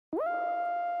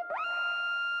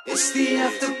It's the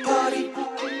after party.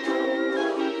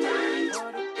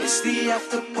 It's the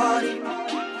after party.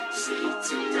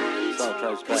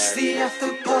 It's the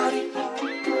after party.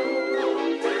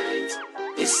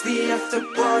 It's the after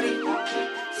party.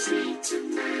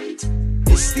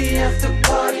 It's the after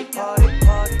party.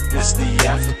 It's the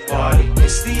after party.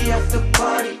 It's the after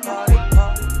party.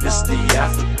 It's the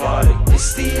after party.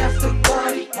 It's the after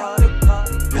party.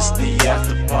 It's the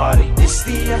after party. It's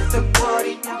the after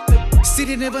party. See,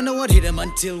 they never know what hit them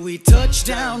until we touch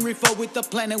down. Rifa with the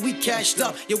plan and we cashed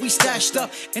up. Yeah, we stashed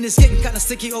up. And it's getting kinda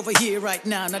sticky over here right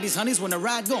now. Now these honeys wanna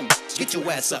ride, go get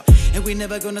your ass up. And we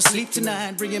never gonna sleep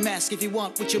tonight. Bring your mask if you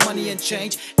want with your money and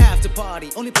change. After party,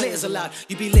 only players allowed.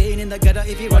 You be laying in the gutter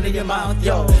if you running your mouth.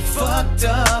 Yo, fucked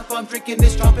up, I'm drinking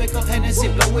this tropical Hennessy.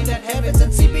 Blowing that heavens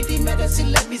and CBD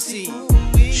medicine, let me see.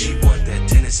 She want that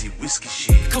Tennessee whiskey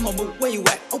shit. Come on, boo, where you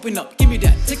at? Open up, give me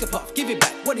that. Take a puff, give it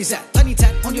back. What is that? Tiny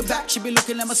tat on your back, she be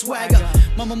looking at my swagger.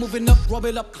 Mama moving up, rub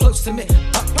it up close to me.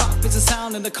 Pop, pop, it's a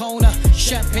sound in the corner.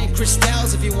 Champagne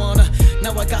crystals if you wanna.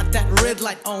 Now I got that red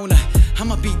light owner.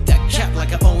 I'ma beat that cap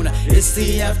like a owner. It's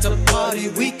the after party,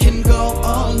 we can go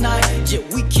all night. Yeah,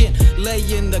 we can lay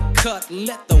in the cut,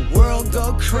 let the world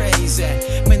go crazy.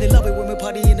 Man, they love it when we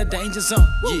party in the danger zone.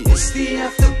 Yeah, it's the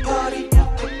after party.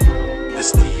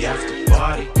 It's the after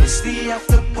party. It's the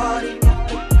after party.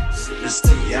 It's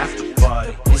the after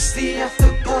party. It's the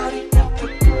after party.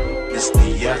 It's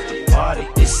the after party.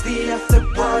 It's the after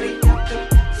party.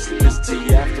 It's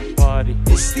the after party.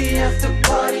 It's the after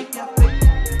party.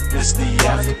 It's the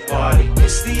after party.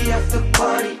 It's the after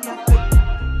party.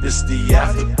 It's the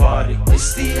after party.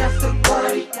 It's the after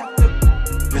party.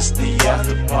 It's the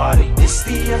after party. It's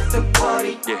the after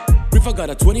party. Yeah. Rifa got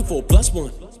a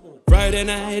 24+1. Friday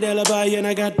night alibi and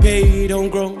I got paid,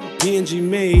 homegrown, P&G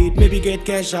made. Maybe get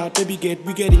cash out, maybe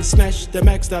we getting smashed, the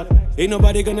maxed out. Ain't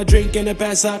nobody gonna drink and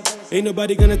pass out. Ain't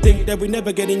nobody gonna think that we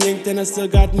never getting yanked. And I still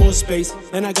got more space,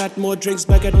 and I got more drinks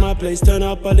back at my place. Turn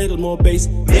up a little more bass.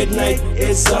 Midnight,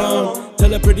 it's on.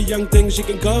 Tell a pretty young thing she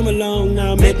can come along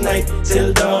now. Midnight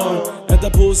till dawn. At the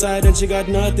poolside and she got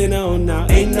nothing on now.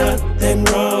 Ain't nothing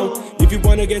wrong. If you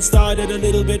wanna get started a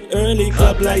little bit early,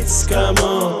 club lights, come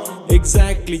on.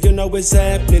 Exactly, you know it's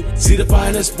happening. See the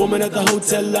finest woman at the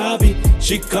hotel lobby.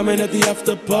 She coming at the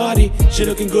after party. She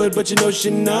looking good, but you know she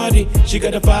naughty. She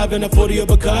got a 5 and a 40 of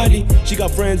Bacardi. She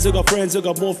got friends who got friends who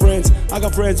got more friends. I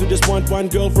got friends who just want one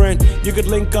girlfriend. You could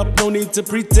link up, no need to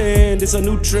pretend. It's a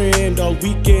new trend all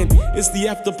weekend. It's the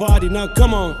after party, now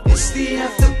come on. It's the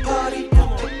after party.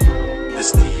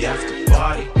 It's the after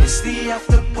party. It's the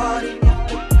after party.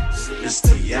 It's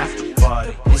the after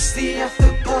party. It's the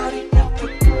after party.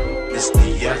 It's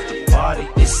the after party.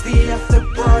 It's the after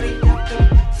party.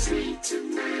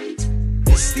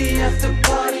 It's the after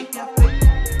party.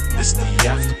 It's the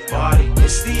after party.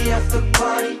 It's the after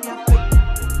party.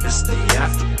 It's the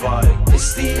after party.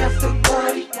 It's the after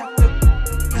party.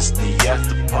 It's the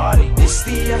after party. It's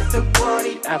the after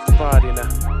party. After party now.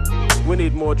 We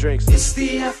need more drinks. It's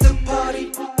the after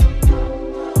party.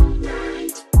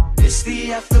 It's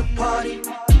the after party.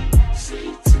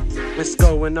 What's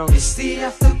going on? It's the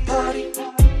after party.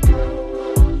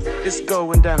 It's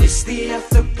going down. It's the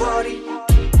after party.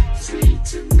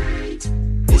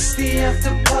 It's the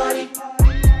after party.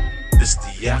 It's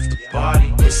the after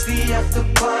party. It's the after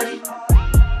party.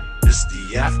 It's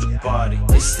the after party.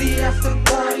 It's the after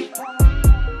party.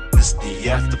 It's the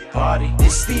after party.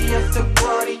 It's the after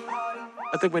party.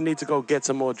 I think we need to go get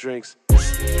some more drinks.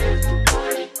 It's the after